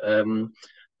subcutaneous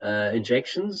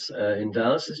injections in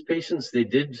dialysis patients. They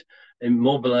did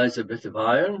immobilize a bit of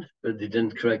iron, but they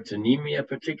didn't correct anemia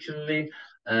particularly.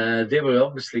 They were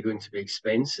obviously going to be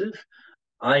expensive.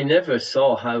 I never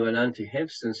saw how an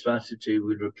anti-hepcidin strategy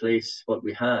would replace what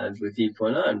we had with EPO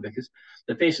and iron, because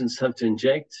the patients have to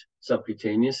inject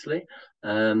subcutaneously.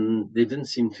 They didn't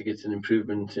seem to get an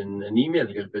improvement in anemia.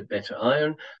 They got a bit better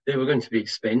iron. They were going to be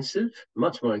expensive,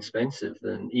 much more expensive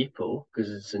than EPO,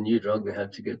 because it's a new drug. They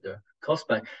had to get their cost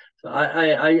back. So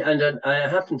I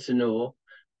happen to know,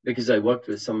 because I worked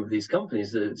with some of these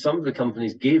companies, that some of the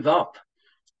companies gave up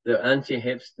their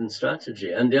anti-hepcidin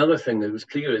strategy. And the other thing that was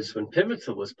clear is when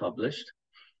PIVOTEL was published,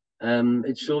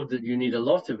 it showed that you need a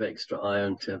lot of extra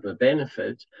iron to have a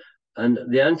benefit. And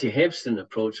the anti-hepcidin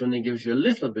approach only gives you a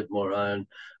little bit more iron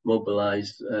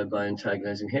mobilized by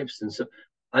antagonizing hepcidin. So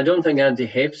I don't think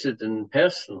anti-hepcidin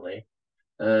personally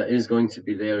is going to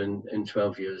be there in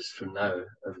 12 years from now,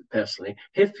 personally.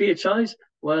 HIF-PHIs,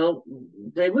 well,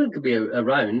 they will be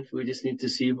around. We just need to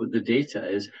see what the data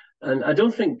is. And I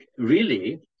don't think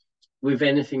really we've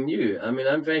anything new. I mean,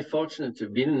 I'm very fortunate to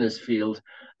have been in this field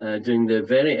doing the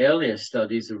very earliest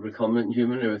studies of recombinant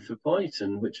human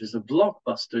erythropoietin, which is a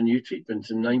blockbuster new treatment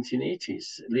in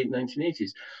 1980s, late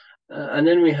 1980s. And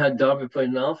then we had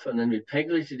darbepoetin alpha, and then we had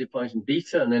pegylated adipoetin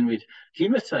beta, and then we had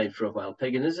hematide for a while,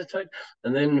 peginizotide,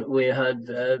 and then we had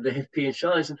the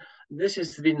HIF-PHIs. And this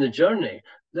has been the journey.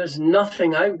 There's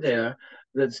nothing out there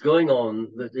that's going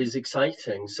on that is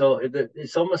exciting. So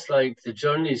it's almost like the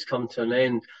journey's come to an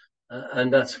end,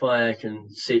 and that's why I can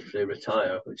safely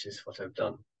retire, which is what I've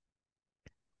done.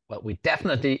 Well, we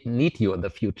definitely need you in the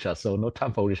future, so no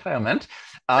time for retirement.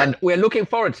 And we're looking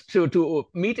forward to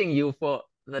meeting you for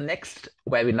the next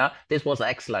webinar. This was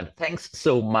excellent. Thanks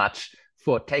so much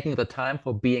for taking the time,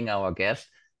 for being our guest,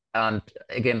 and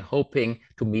again, hoping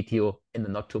to meet you in the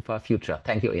not too far future.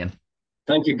 Thank you, Iain.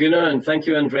 Thank you, Gunnar, and thank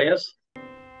you, Andreas.